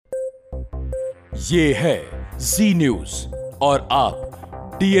ये है जी न्यूज और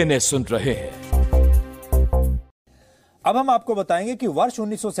आप डीएनए सुन रहे हैं। अब हम आपको बताएंगे कि वर्ष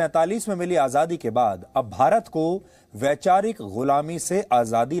 1947 में मिली आजादी के बाद अब भारत को वैचारिक गुलामी से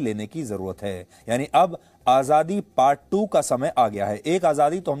आजादी लेने की जरूरत है। यानी अब आजादी पार्ट 2 का समय आ गया है। एक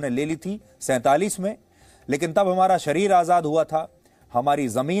आजादी तो हमने ले ली थी 47 में, लेकिन तब हमारा शरीर आजाद हुआ था, हमारी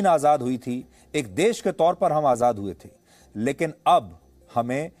जमीन आजाद हुई थी, एक देश के तौर पर हम आजाद हुए थे। लेकिन अब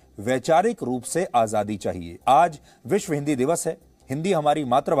हमें वैचारिक रूप से आजादी चाहिए। आज विश्व हिंदी दिवस है, हिंदी हमारी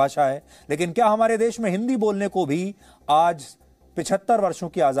मातृभाषा है, लेकिन क्या हमारे देश में हिंदी बोलने को भी आज 75 वर्षों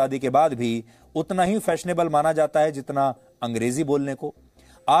की आजादी के बाद भी उतना ही फैशनेबल माना जाता है जितना अंग्रेजी बोलने को?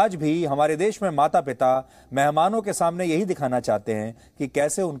 आज भी हमारे देश में माता पिता मेहमानों के सामने यही दिखाना चाहते हैं कि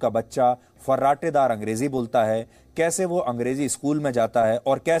कैसे उनका बच्चा फर्राटेदार अंग्रेजी बोलता है, कैसे वो अंग्रेजी स्कूल में जाता है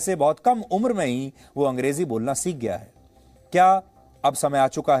और कैसे बहुत कम उम्र में ही वो अंग्रेजी बोलना सीख गया है। क्या अब समय आ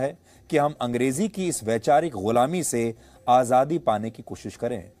चुका है कि हम अंग्रेजी की इस वैचारिक गुलामी से आजादी पाने की कोशिश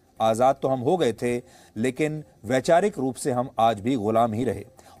करें? आजाद तो हम हो गए थे, लेकिन वैचारिक रूप से हम आज भी गुलाम ही रहे।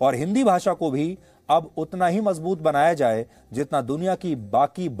 और हिंदी भाषा को भी अब उतना ही मजबूत बनाया जाए जितना दुनिया की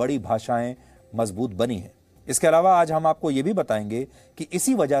बाकी बड़ी भाषाएं मजबूत बनी हैं। इसके अलावा आज हम आपको यह भी बताएंगे कि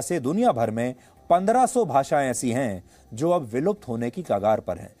इसी वजह से दुनिया भर में 1500 भाषाएं ऐसी हैं जो अब विलुप्त होने की कगार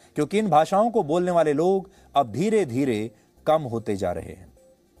पर हैं, क्योंकि इन भाषाओं को बोलने वाले लोग अब धीरे धीरे कम होते जा रहे हैं।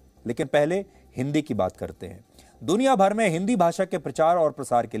 लेकिन पहले हिंदी की बात करते हैं। दुनिया भर में हिंदी भाषा के प्रचार और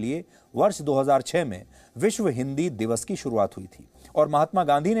प्रसार के लिए वर्ष 2006 में विश्व हिंदी दिवस की शुरुआत हुई थी। और महात्मा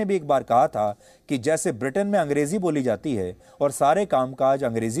गांधी ने भी एक बार कहा था कि जैसे ब्रिटेन में अंग्रेजी बोली जाती है और सारे कामकाज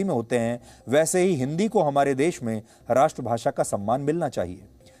अंग्रेजी में होते हैं, वैसे ही हिंदी को हमारे देश में राष्ट्रभाषा का सम्मान मिलना चाहिए।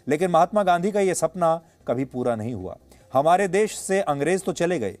 लेकिन महात्मा गांधी का यह सपना कभी पूरा नहीं हुआ। हमारे देश से अंग्रेज तो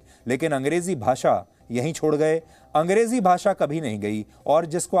चले गए, लेकिन अंग्रेजी भाषा यहीं छोड़ गए। अंग्रेजी भाषा कभी नहीं गई, और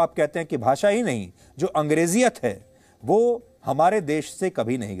जिसको आप कहते हैं कि भाषा ही नहीं, जो अंग्रेजियत है वो हमारे देश से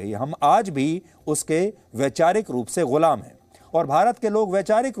कभी नहीं गई। हम आज भी उसके वैचारिक रूप से गुलाम हैं, और भारत के लोग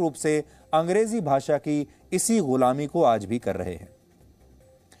वैचारिक रूप से अंग्रेजी भाषा की इसी गुलामी को आज भी कर रहे हैं।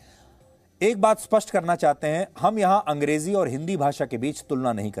 एक बात स्पष्ट करना चाहते हैं, हम यहां अंग्रेजी और हिंदी भाषा के बीच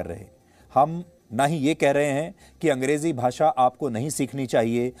तुलना नहीं कर रहे। हम ना ही ये कह रहे हैं कि अंग्रेजी भाषा आपको नहीं सीखनी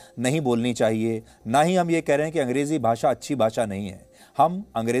चाहिए, नहीं बोलनी चाहिए, ना ही हम ये कह रहे हैं कि अंग्रेजी भाषा अच्छी भाषा नहीं है। हम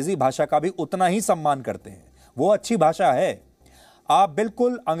अंग्रेजी भाषा का भी उतना ही सम्मान करते हैं, वो अच्छी भाषा है। आप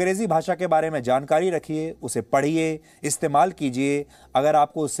बिल्कुल अंग्रेजी भाषा के बारे में जानकारी रखिए, उसे पढ़िए, इस्तेमाल कीजिए। अगर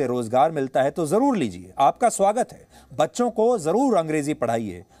आपको उससे रोजगार मिलता है तो जरूर लीजिए, आपका स्वागत है। बच्चों को जरूर अंग्रेजी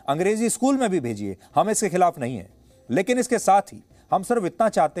पढ़ाइए, अंग्रेजी स्कूल में भी भेजिए, हम इसके खिलाफ नहीं है। लेकिन इसके साथ ही हम सिर्फ इतना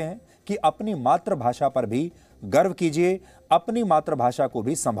चाहते हैं कि अपनी मातृभाषा पर भी गर्व कीजिए, अपनी मातृभाषा को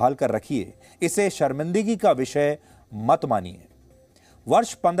भी संभाल कर रखिए, इसे शर्मिंदगी का विषय मत मानिए।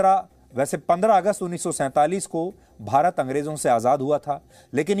 वर्ष 15 अगस्त 1947 को भारत अंग्रेजों से आजाद हुआ था,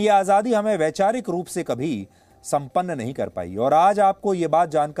 लेकिन यह आजादी हमें वैचारिक रूप से कभी संपन्न नहीं कर पाई। और आज आपको यह बात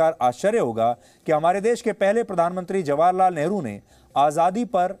जानकर आश्चर्य होगा कि हमारे देश के पहले प्रधानमंत्री जवाहरलाल नेहरू ने आजादी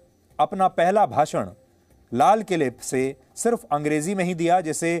पर अपना पहला भाषण लाल किले से सिर्फ अंग्रेजी में ही दिया,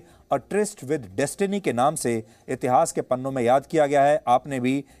 जिसे अ ट्रिस्ट विद डेस्टिनी के नाम से इतिहास के पन्नों में याद किया गया है। आपने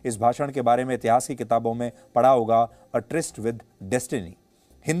भी इस भाषण के बारे में इतिहास की किताबों में पढ़ा होगा, a tryst with destiny.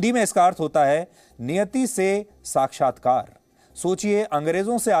 Hindi में इसका अर्थ होता है नियति से साक्षात्कार। सोचिए,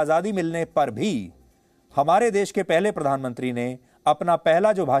 अंग्रेजों से आजादी मिलने पर भी हमारे देश के पहले प्रधानमंत्री ने अपना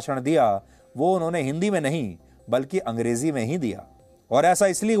पहला जो भाषण दिया वो उन्होंने हिंदी में नहीं बल्कि अंग्रेजी में ही दिया। और ऐसा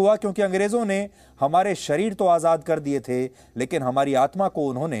इसलिए हुआ क्योंकि अंग्रेजों ने हमारे शरीर तो आजाद कर दिए थे, लेकिन हमारी आत्मा को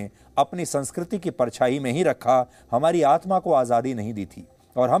उन्होंने अपनी संस्कृति की परछाई में ही रखा, हमारी आत्मा को आजादी नहीं दी थी।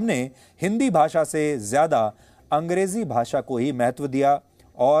 और हमने हिंदी भाषा से ज्यादा अंग्रेजी भाषा को ही महत्व दिया।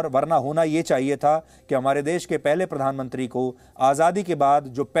 और वरना होना यह चाहिए था कि हमारे देश के पहले प्रधानमंत्री को आजादी के बाद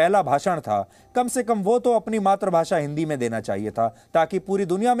जो पहला भाषण था, कम से कम वो तो अपनी मातृभाषा हिंदी में देना चाहिए था, ताकि पूरी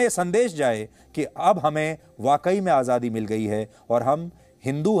दुनिया में संदेश जाए कि अब हमें वाकई में आजादी मिल गई है और हम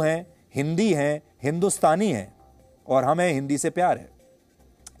हिंदू हैं, हिंदी हैं, हिंदुस्तानी हैं और हमें हिंदी से प्यार है।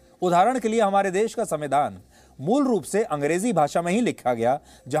 उदाहरण के लिए हमारे देश का संविधान मूल रूप से अंग्रेजी भाषा में ही लिखा गया,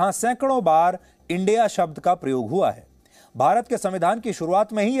 जहां सैकड़ों बार इंडिया शब्द का प्रयोग हुआ है। भारत के संविधान की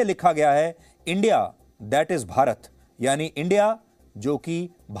शुरुआत में ही यह लिखा गया है, इंडिया दैट इज भारत, यानी इंडिया जो कि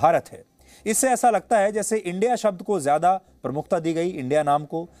भारत है। इससे ऐसा लगता है जैसे इंडिया शब्द को ज्यादा प्रमुखता दी गई, इंडिया नाम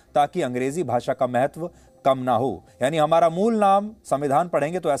को, ताकि अंग्रेजी भाषा का महत्व कम ना हो। यानी हमारा मूल नाम संविधान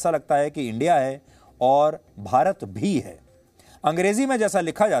पढ़ेंगे तो ऐसा लगता है कि इंडिया है और भारत भी है। अंग्रेजी में जैसा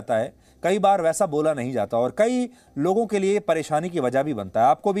लिखा जाता है कई बार वैसा बोला नहीं जाता, और कई लोगों के लिए परेशानी की वजह भी बनता है।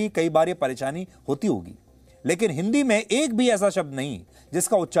 आपको भी कई बार ये परेशानी होती होगी। लेकिन हिंदी में एक भी ऐसा शब्द नहीं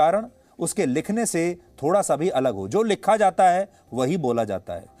जिसका उच्चारण उसके लिखने से थोड़ा सा भी अलग हो। जो लिखा जाता है वही बोला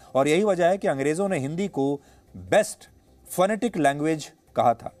जाता है, और यही वजह है कि अंग्रेजों ने हिंदी को बेस्ट फोनेटिक लैंग्वेज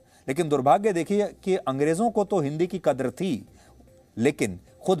कहा था। लेकिन दुर्भाग्य देखिए कि अंग्रेजों को तो हिंदी की कदर थी, लेकिन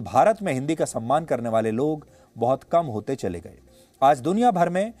खुद भारत में हिंदी का सम्मान करने वाले लोग बहुत कम होते चले गए। आज दुनिया भर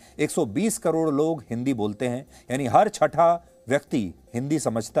में 120 करोड़ लोग हिंदी बोलते हैं, यानी हर छठा व्यक्ति हिंदी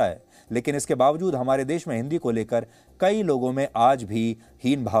समझता है। लेकिन इसके बावजूद हमारे देश में हिंदी को लेकर कई लोगों में आज भी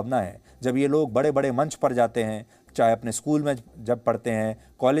हीन भावना है। जब ये लोग बड़े बड़े मंच पर जाते हैं, चाहे अपने स्कूल में जब पढ़ते हैं,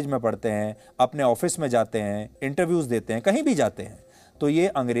 कॉलेज में पढ़ते हैं, अपने ऑफिस में जाते हैं, इंटरव्यूज़ देते हैं, कहीं भी जाते हैं, तो ये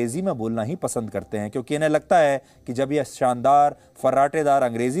अंग्रेज़ी में बोलना ही पसंद करते हैं, क्योंकि इन्हें लगता है कि जब ये शानदार फर्राटेदार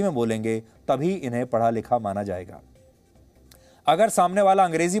अंग्रेज़ी में बोलेंगे तभी इन्हें पढ़ा लिखा माना जाएगा। अगर सामने वाला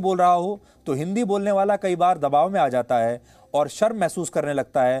अंग्रेजी बोल रहा हो तो हिंदी बोलने वाला कई बार दबाव में आ जाता है और शर्म महसूस करने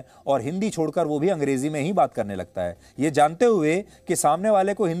लगता है, और हिंदी छोड़कर वो भी अंग्रेजी में ही बात करने लगता है, ये जानते हुए कि सामने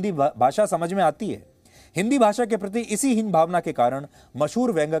वाले को हिंदी भाषा समझ में आती है। हिंदी भाषा के प्रति इसी हीन भावना के कारण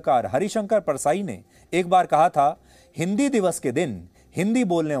मशहूर व्यंग्यकार हरिशंकर परसाई ने एक बार कहा था, हिंदी दिवस के दिन हिंदी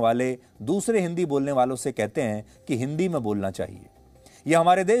बोलने वाले दूसरे हिंदी बोलने वालों से कहते हैं कि हिंदी में बोलना चाहिए। यह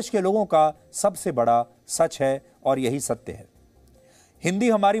हमारे देश के लोगों का सबसे बड़ा सच है और यही सत्य है। हिंदी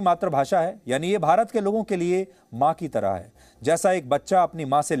हमारी मातृभाषा है, यानी ये भारत के लोगों के लिए माँ की तरह है। जैसा एक बच्चा अपनी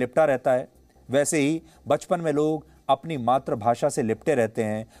माँ से लिपटा रहता है, वैसे ही बचपन में लोग अपनी मातृभाषा से लिपटे रहते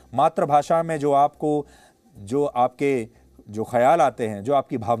हैं। मातृभाषा में जो आपके ख्याल आते हैं, जो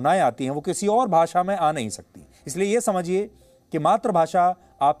आपकी भावनाएं आती हैं, वो किसी और भाषा में आ नहीं सकती। इसलिए ये समझिए कि मातृभाषा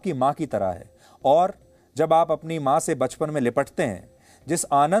आपकी माँ की तरह है, और जब आप अपनी माँ से बचपन में लिपटते हैं, जिस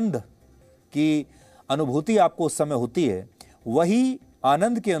आनंद की अनुभूति आपको उस समय होती है, वही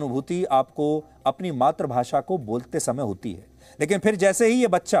आनंद की अनुभूति आपको अपनी मातृभाषा को बोलते समय होती है। लेकिन फिर जैसे ही ये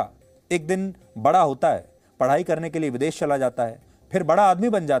बच्चा एक दिन बड़ा होता है, पढ़ाई करने के लिए विदेश चला जाता है, फिर बड़ा आदमी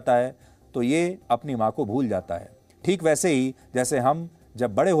बन जाता है, तो ये अपनी माँ को भूल जाता है। ठीक वैसे ही जैसे हम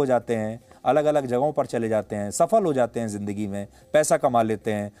जब बड़े हो जाते हैं, अलग अलग जगहों पर चले जाते हैं, सफल हो जाते हैं ज़िंदगी में, पैसा कमा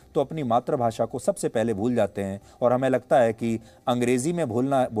लेते हैं, तो अपनी मातृभाषा को सबसे पहले भूल जाते हैं, और हमें लगता है कि अंग्रेज़ी में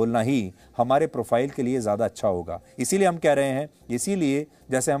बोलना ही हमारे प्रोफाइल के लिए ज़्यादा अच्छा होगा। इसीलिए हम कह रहे हैं, इसीलिए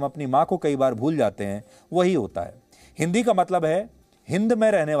जैसे हम अपनी माँ को कई बार भूल जाते हैं, वही होता है। हिंदी का मतलब है हिंद में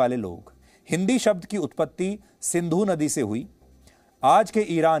रहने वाले लोग। हिंदी शब्द की उत्पत्ति सिंधु नदी से हुई। आज के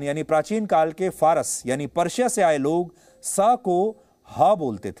ईरान यानी प्राचीन काल के फारस यानी पर्शिया से आए लोग स को हा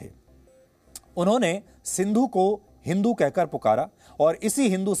बोलते थे। उन्होंने सिंधु को हिंदू कहकर पुकारा, और इसी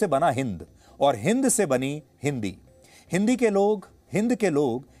हिंदू से बना हिंद, और हिंद से बनी हिंदी। हिंद के लोग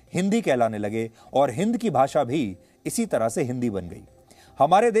हिंदी कहलाने लगे, और हिंद की भाषा भी इसी तरह से हिंदी बन गई।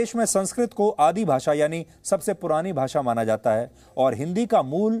 हमारे देश में संस्कृत को आदि भाषा यानी सबसे पुरानी भाषा माना जाता है, और हिंदी का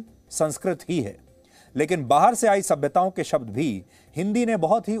मूल संस्कृत ही है। लेकिन बाहर से आई सभ्यताओं के शब्द भी हिंदी ने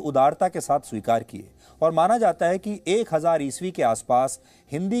बहुत ही उदारता के साथ स्वीकार किए, और माना जाता है कि 1000 ईस्वी के आसपास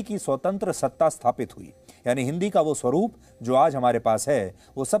हिंदी की स्वतंत्र सत्ता स्थापित हुई। यानी हिंदी का वो स्वरूप जो आज हमारे पास है,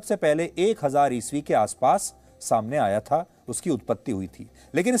 वो सबसे पहले 1000 ईस्वी के आसपास सामने आया था, उसकी उत्पत्ति हुई थी।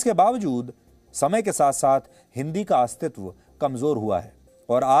 लेकिन इसके बावजूद समय के साथ साथ हिंदी का अस्तित्व कमज़ोर हुआ है।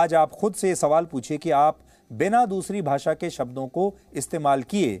 और आज आप खुद से ये सवाल पूछिए कि आप बिना दूसरी भाषा के शब्दों को इस्तेमाल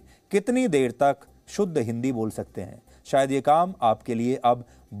किए कितनी देर तक शुद्ध हिंदी बोल सकते हैं। शायद ये काम आपके लिए अब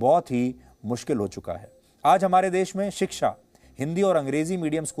बहुत ही मुश्किल हो चुका है। आज हमारे देश में शिक्षा हिंदी और अंग्रेजी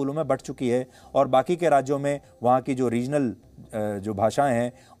मीडियम स्कूलों में बढ़ चुकी है, और बाकी के राज्यों में वहाँ की जो रीजनल जो भाषाएं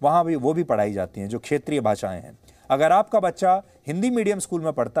हैं वहाँ भी वो भी पढ़ाई जाती हैं, जो क्षेत्रीय भाषाएं हैं। अगर आपका बच्चा हिंदी मीडियम स्कूल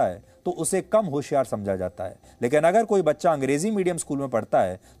में पढ़ता है तो उसे कम होशियार समझा जाता है, लेकिन अगर कोई बच्चा अंग्रेजी मीडियम स्कूल में पढ़ता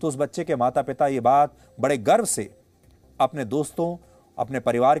है तो उस बच्चे के माता पिता ये बात बड़े गर्व से अपने दोस्तों, अपने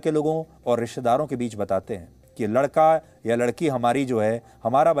परिवार के लोगों और रिश्तेदारों के बीच बताते हैं कि लड़का या लड़की हमारी जो है,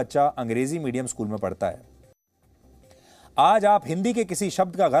 हमारा बच्चा अंग्रेजी मीडियम स्कूल में पढ़ता है। आज आप हिंदी के किसी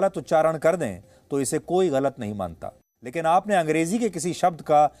शब्द का गलत उच्चारण कर दें तो इसे कोई गलत नहीं मानता, लेकिन आपने अंग्रेजी के किसी शब्द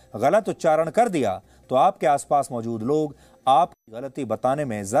का गलत उच्चारण कर दिया तो आपके आसपास मौजूद लोग आपकी गलती बताने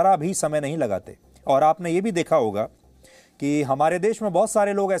में जरा भी समय नहीं लगाते। और आपने ये भी देखा होगा कि हमारे देश में बहुत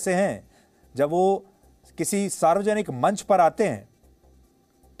सारे लोग ऐसे हैं, जब वो किसी सार्वजनिक मंच पर आते हैं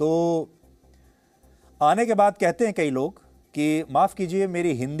तो आने के बाद कहते हैं कई लोग कि माफ़ कीजिए,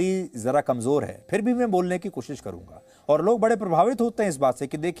 मेरी हिंदी ज़रा कमज़ोर है, फिर भी मैं बोलने की कोशिश करूंगा। और लोग बड़े प्रभावित होते हैं इस बात से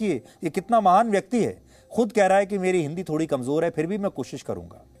कि देखिए ये कितना महान व्यक्ति है, खुद कह रहा है कि मेरी हिंदी थोड़ी कमज़ोर है, फिर भी मैं कोशिश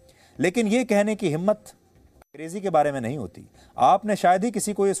करूंगा। लेकिन ये कहने की हिम्मत अंग्रेजी के बारे में नहीं होती। आपने शायद ही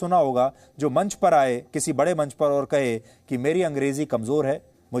किसी को ये सुना होगा जो मंच पर आए, किसी बड़े मंच पर, और कहे कि मेरी अंग्रेजी कमज़ोर है,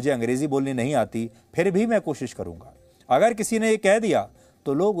 मुझे अंग्रेजी बोलनी नहीं आती, फिर भी मैं कोशिश करूंगा। अगर किसी ने ये कह दिया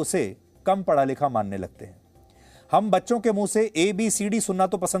तो लोग उसे कम पढ़ा लिखा मानने लगते हैं। हम बच्चों के मुंह से ABCD सुनना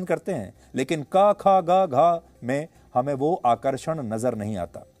तो पसंद करते हैं, लेकिन क ख ग घ में हमें वो आकर्षण नजर नहीं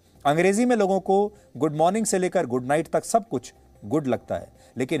आता। अंग्रेजी में लोगों को गुड मॉर्निंग से लेकर गुड नाइट तक सब कुछ गुड लगता है,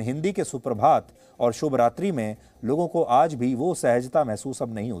 लेकिन हिंदी के सुप्रभात और शुभ रात्रि में लोगों को आज भी वो सहजता महसूस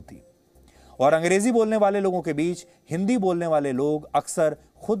अब नहीं होती। और अंग्रेजी बोलने वाले लोगों के बीच हिंदी बोलने वाले लोग अक्सर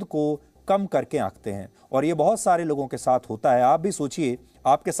खुद को कम करके आंकते हैं, और ये बहुत सारे लोगों के साथ होता है। आप भी सोचिए,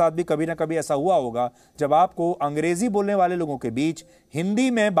 आपके साथ भी कभी ना कभी ऐसा हुआ होगा जब आपको अंग्रेजी बोलने वाले लोगों के बीच हिंदी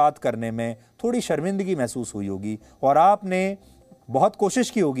में बात करने में थोड़ी शर्मिंदगी महसूस हुई होगी, और आपने बहुत कोशिश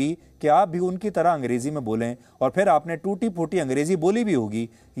की होगी कि आप भी उनकी तरह अंग्रेजी में बोलें, और फिर आपने टूटी फूटी अंग्रेजी बोली भी होगी,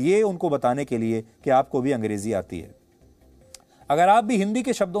 ये उनको बताने के लिए कि आपको भी अंग्रेजी आती है। अगर आप भी हिंदी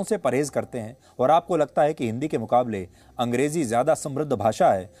के शब्दों से परहेज करते हैं और आपको लगता है कि हिंदी के मुकाबले अंग्रेजी ज्यादा समृद्ध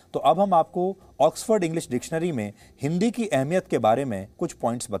भाषा है, तो अब हम आपको ऑक्सफोर्ड इंग्लिश डिक्शनरी में हिंदी की अहमियत के बारे में कुछ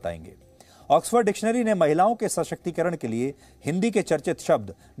पॉइंट्स बताएंगे। ऑक्सफोर्ड डिक्शनरी ने महिलाओं के सशक्तिकरण के लिए हिंदी के चर्चित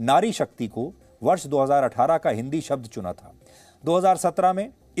शब्द नारी शक्ति को वर्ष 2018 का हिंदी शब्द चुना था। 2017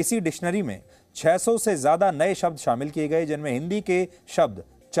 में इसी डिक्शनरी में 600 से ज्यादा नए शब्द शामिल किए गए, जिनमें हिंदी के शब्द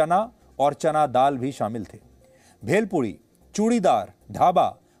चना और चना दाल भी शामिल थे। भेलपुरी, चूड़ीदार, ढाबा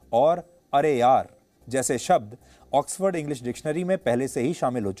और अरे यार जैसे शब्द ऑक्सफोर्ड इंग्लिश डिक्शनरी में पहले से ही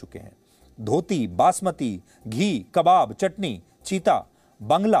शामिल हो चुके हैं। धोती, बासमती, घी, कबाब, चटनी, चीता,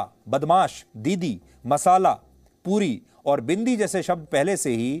 बंगला, बदमाश, दीदी, मसाला, पूरी और बिंदी जैसे शब्द पहले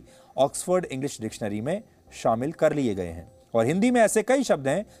से ही ऑक्सफोर्ड इंग्लिश डिक्शनरी में शामिल कर लिए गए हैं। और हिंदी में ऐसे कई शब्द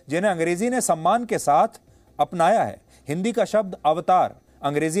हैं जिन्हें अंग्रेजी ने सम्मान के साथ अपनाया है। हिंदी का शब्द अवतार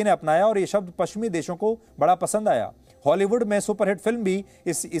अंग्रेजी ने अपनाया और यह शब्द पश्चिमी देशों को बड़ा पसंद आया। हॉलीवुड में सुपरहिट फिल्म भी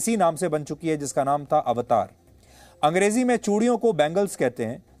इसी नाम से बन चुकी है, जिसका नाम था अवतार। अंग्रेजी में चूड़ियों को बैंगल्स कहते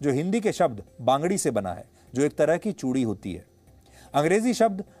हैं, जो हिंदी के शब्द बांगड़ी से बना है, जो एक तरह की चूड़ी होती है। अंग्रेजी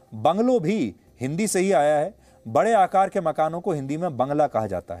शब्द बंगलो भी हिंदी से ही आया है। बड़े आकार के मकानों को हिंदी में बंगला कहा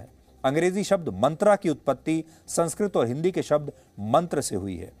जाता है। अंग्रेजी शब्द मंत्रा की उत्पत्ति संस्कृत और हिंदी के शब्द मंत्र से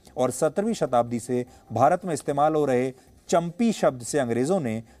हुई है, और 17वीं शताब्दी से भारत में इस्तेमाल हो रहे चंपी शब्द से अंग्रेजों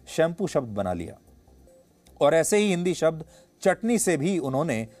ने शैम्पू शब्द बना लिया। और ऐसे ही हिंदी शब्द चटनी से भी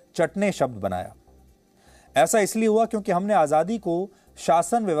उन्होंने चटने शब्द बनाया। ऐसा इसलिए हुआ क्योंकि हमने आजादी को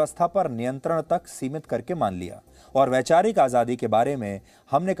शासन व्यवस्था पर नियंत्रण तक सीमित करके मान लिया, और वैचारिक आजादी के बारे में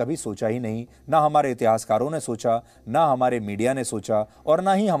हमने कभी सोचा ही नहीं। ना हमारे इतिहासकारों ने सोचा, ना हमारे मीडिया ने सोचा, और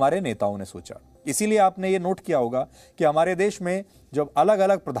ना ही हमारे नेताओं ने सोचा। इसीलिए आपने ये नोट किया होगा कि हमारे देश में जब अलग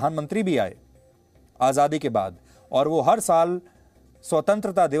अलग प्रधानमंत्री भी आए आजादी के बाद, और वो हर साल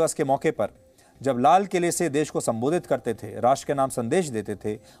स्वतंत्रता दिवस के मौके पर जब लाल किले से देश को संबोधित करते थे, राष्ट्र के नाम संदेश देते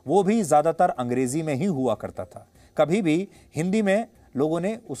थे, वो भी ज्यादातर अंग्रेजी में ही हुआ करता था। कभी भी हिंदी में लोगों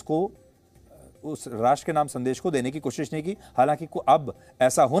ने उस राष्ट्र के नाम संदेश को देने की कोशिश नहीं की। हालांकि अब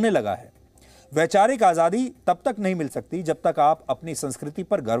ऐसा होने लगा है। वैचारिक आजादी तब तक नहीं मिल सकती जब तक आप अपनी संस्कृति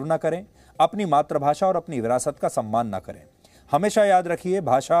पर गर्व ना करें, अपनी मातृभाषा और अपनी विरासत का सम्मान ना करें। हमेशा याद रखिए,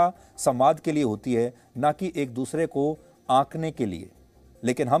 भाषा संवाद के लिए होती है, ना कि एक दूसरे को आंकने के लिए।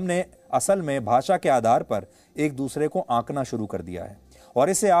 लेकिन हमने असल में भाषा के आधार पर एक दूसरे को आंकना शुरू कर दिया है, और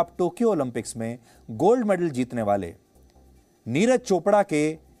इसे आप टोक्यो ओलंपिक्स में गोल्ड मेडल जीतने वाले नीरज चोपड़ा के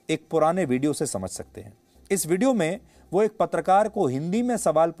एक पुराने वीडियो से समझ सकते हैं। इस वीडियो में वो एक पत्रकार को हिंदी में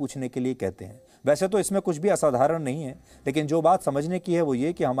सवाल पूछने के लिए कहते हैं। वैसे तो इसमें कुछ भी असाधारण नहीं है, लेकिन जो बात समझने की है वो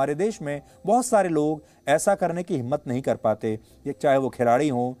ये कि हमारे देश में बहुत सारे लोग ऐसा करने की हिम्मत नहीं कर पाते, चाहे वो खिलाड़ी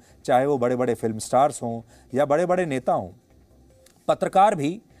हों, चाहे वो बड़े बड़े फिल्म स्टार्स हों या बड़े बड़े नेता हों। पत्रकार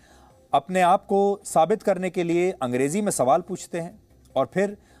भी अपने आप को साबित करने के लिए अंग्रेजी में सवाल पूछते हैं, और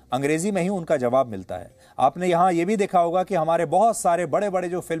फिर अंग्रेजी में ही उनका जवाब मिलता है। आपने यहाँ ये भी देखा होगा कि हमारे बहुत सारे बड़े बड़े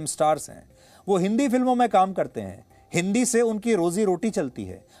जो फिल्म स्टार्स हैं वो हिंदी फिल्मों में काम करते हैं। हिंदी से उनकी रोजी रोटी चलती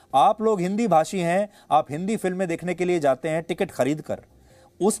है। आप लोग हिंदी भाषी हैं, आप हिंदी फिल्में देखने के लिए जाते हैं टिकट खरीद कर।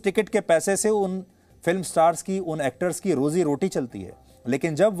 उस टिकट के पैसे से उन फिल्म स्टार्स की, उन एक्टर्स की रोजी रोटी चलती है।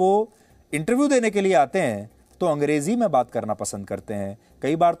 लेकिन जब वो इंटरव्यू देने के लिए आते हैं तो अंग्रेजी में बात करना पसंद करते हैं।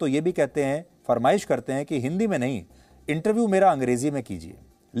 कई बार तो ये भी कहते हैं, फरमाइश करते हैं कि हिंदी में नहीं, इंटरव्यू मेरा अंग्रेजी में कीजिए।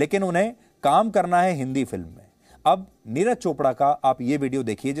 लेकिन उन्हें काम करना है हिंदी फिल्म में। अब नीरज चोपड़ा का आप ये वीडियो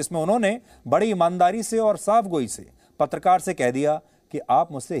देखिए, जिसमें उन्होंने बड़ी ईमानदारी से और साफ गोई से पत्रकार से कह दिया कि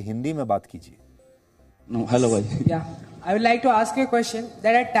आप मुझसे हिंदी में बात कीजिए। हेलो भाई। Yeah, I would like to ask you a question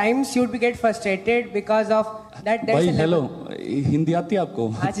that at times you would get frustrated because of that. भाई हेलो, हिंदी आती है आपको?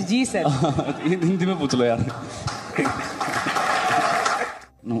 अच्छा जी सर। हिंदी में पूछ लो यार।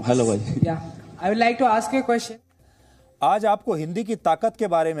 हेलो भाई। Yeah, I would like to ask you a question. आज आपको हिंदी की ताकत के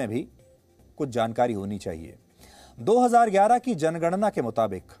बारे में भी कुछ जानकारी होनी चाहिए। 2011 की जनगणना के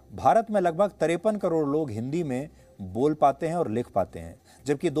मुताबिक भारत में लगभग 53 करोड़ लोग हिंदी में बोल पाते हैं और लिख पाते हैं,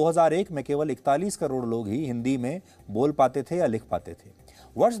 जबकि 2001 में केवल 41 करोड़ लोग ही हिंदी में बोल पाते थे या लिख पाते थे।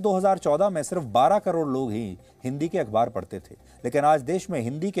 वर्ष 2014 में सिर्फ 12 करोड़ लोग ही हिंदी के अखबार पढ़ते थे, लेकिन आज देश में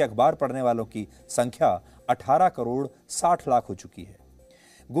हिंदी के अखबार पढ़ने वालों की संख्या 18 करोड़ 60 लाख हो चुकी है।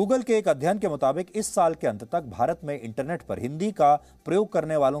 गूगल के एक अध्ययन के मुताबिक इस साल के अंत तक भारत में इंटरनेट पर हिंदी का प्रयोग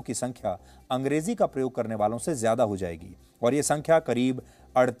करने वालों की संख्या अंग्रेजी का प्रयोग करने वालों से ज्यादा हो जाएगी और यह संख्या करीब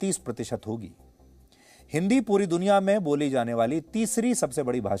 38% होगी। हिंदी पूरी दुनिया में बोली जाने वाली तीसरी सबसे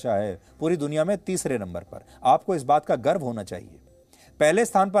बड़ी भाषा है, पूरी दुनिया में तीसरे नंबर पर। आपको इस बात का गर्व होना चाहिए। पहले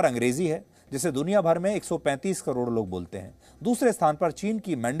स्थान पर अंग्रेजी है, जिसे दुनिया भर में 135 करोड़ लोग बोलते हैं। दूसरे स्थान पर चीन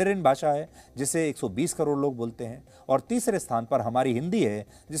की मैंडरिन भाषा है, जिसे 120 करोड़ लोग बोलते हैं। और तीसरे स्थान पर हमारी हिंदी है,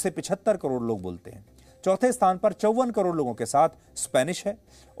 जिसे 75 करोड़ लोग बोलते हैं। चौथे स्थान पर 54 करोड़ लोगों के साथ स्पेनिश है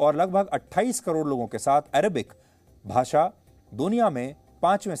और लगभग 28 करोड़ लोगों के साथ अरबिक भाषा दुनिया में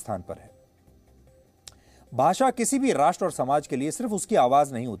 5वें स्थान पर है। भाषा किसी भी राष्ट्र और समाज के लिए सिर्फ उसकी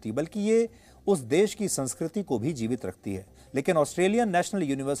आवाज नहीं होती, बल्कि ये उस देश की संस्कृति को भी जीवित रखती है। लेकिन ऑस्ट्रेलियन नेशनल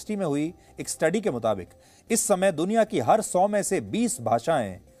यूनिवर्सिटी में हुई एक स्टडी के मुताबिक इस समय दुनिया की हर 100 में से 20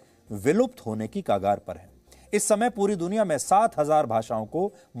 भाषाएं विलुप्त होने की कगार पर हैं। इस समय पूरी दुनिया में 7,000 भाषाओं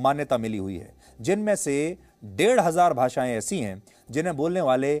को मान्यता मिली हुई है, जिनमें से 1,500 भाषाएं ऐसी हैं जिन्हें बोलने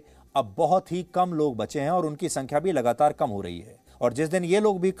वाले अब बहुत ही कम लोग बचे हैं और उनकी संख्या भी लगातार कम हो रही है। और जिस दिन ये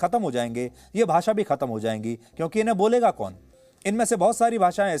लोग भी खत्म हो जाएंगे, ये भाषा भी खत्म हो जाएंगी, क्योंकि इन्हें बोलेगा कौन। इनमें से बहुत सारी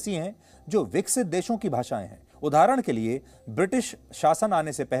भाषाएं ऐसी हैं जो विकसित देशों की भाषाएं हैं। उदाहरण के लिए ब्रिटिश शासन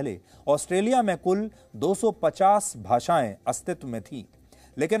आने से पहले ऑस्ट्रेलिया में कुल 250 भाषाएं अस्तित्व में थीं,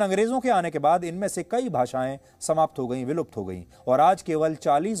 लेकिन अंग्रेजों के आने के बाद इनमें से कई भाषाएं समाप्त हो गईं, विलुप्त हो गईं और आज केवल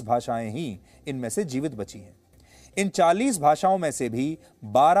 40 भाषाएं ही इनमें से जीवित बची हैं। इन 40 भाषाओं में से भी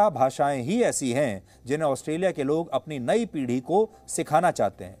 12 भाषाएं ही ऐसी हैं जिन्हें ऑस्ट्रेलिया के लोग अपनी नई पीढ़ी को सिखाना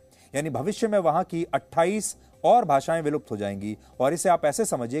चाहते हैं। यानी भविष्य में वहां की 28 और भाषाएं विलुप्त हो जाएंगी। और इसे आप ऐसे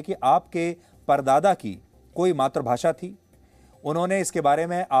समझिए कि आपके परदादा की कोई मातृभाषा थी, उन्होंने इसके बारे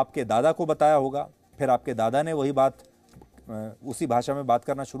में आपके दादा को बताया होगा, फिर आपके दादा ने वही बात उसी भाषा में बात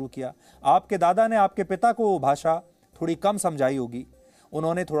करना शुरू किया। आपके दादा ने आपके पिता को वो भाषा थोड़ी कम समझाई होगी,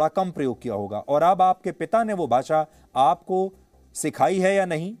 उन्होंने थोड़ा कम प्रयोग किया होगा, और अब आपके पिता ने वो भाषा आपको सिखाई है या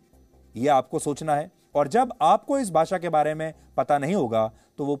नहीं, ये आपको सोचना है। और जब आपको इस भाषा के बारे में पता नहीं होगा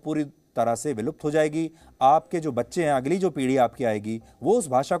तो वो पूरी तरह से विलुप्त हो जाएगी। आपके जो बच्चे हैं, अगली जो पीढ़ी आपकी आएगी, वो उस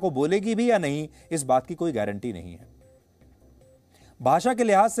भाषा को बोलेगी भी या नहीं, इस बात की कोई गारंटी नहीं है। भाषा के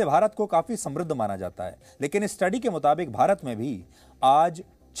लिहाज से भारत को काफी समृद्ध माना जाता है, लेकिन इस स्टडी के मुताबिक भारत में भी आज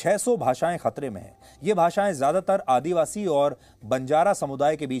 600 भाषाएं खतरे में हैं। ये भाषाएं ज्यादातर आदिवासी और बंजारा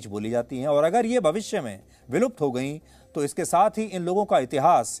समुदाय के बीच बोली जाती हैं, और अगर ये भविष्य में विलुप्त हो गईं तो इसके साथ ही इन लोगों का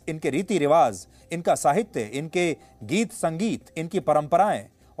इतिहास, इनके रीति रिवाज, इनका साहित्य, इनके गीत संगीत, इनकी परंपराएं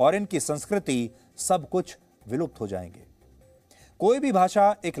और इनकी संस्कृति सब कुछ विलुप्त हो जाएंगे। कोई भी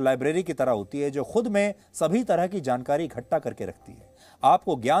भाषा एक लाइब्रेरी की तरह होती है जो खुद में सभी तरह की जानकारी इकट्ठा करके रखती है।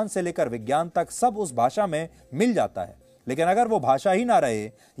 आपको ज्ञान से लेकर विज्ञान तक सब उस भाषा में मिल जाता है। लेकिन अगर वो भाषा ही ना रहे,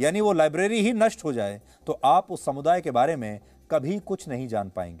 यानी वो लाइब्रेरी ही नष्ट हो जाए, तो आप उस समुदाय के बारे में कभी कुछ नहीं जान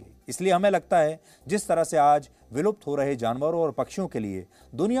पाएंगे। इसलिए हमें लगता है जिस तरह से आज विलुप्त हो रहे जानवरों और पक्षियों के लिए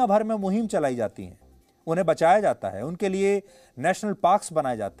दुनिया भर में मुहिम चलाई जाती है, उन्हें बचाया जाता है, उनके लिए नेशनल पार्क्स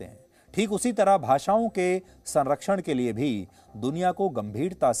बनाए जाते हैं, ठीक उसी तरह भाषाओं के संरक्षण के लिए भी दुनिया को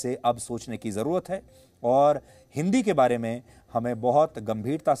गंभीरता से अब सोचने की जरूरत है। और हिंदी के बारे में हमें बहुत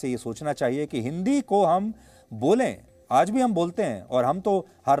गंभीरता से ये सोचना चाहिए कि हिंदी को हम बोलें। आज भी हम बोलते हैं और हम तो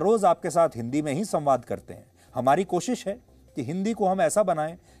हर रोज आपके साथ हिंदी में ही संवाद करते हैं। हमारी कोशिश है कि हिंदी को हम ऐसा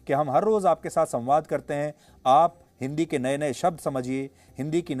बनाएं कि हम हर रोज आपके साथ संवाद करते हैं। आप हिंदी के नए नए शब्द समझिए,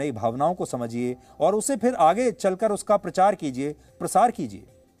 हिंदी की नई भावनाओं को समझिए और उसे फिर आगे चलकर उसका प्रचार कीजिए, प्रसार कीजिए।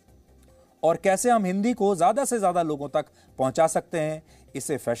 और कैसे हम हिंदी को ज्यादा से ज्यादा लोगों तक पहुंचा सकते हैं,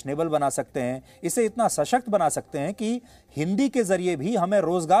 इसे फैशनेबल बना सकते हैं, इसे इतना सशक्त बना सकते हैं कि हिंदी के जरिए भी हमें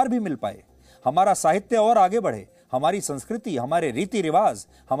रोजगार भी मिल पाए, हमारा साहित्य और आगे बढ़े, हमारी संस्कृति, हमारे रीति रिवाज,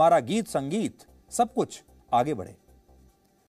 हमारा गीत संगीत, सब कुछ आगे बढ़े।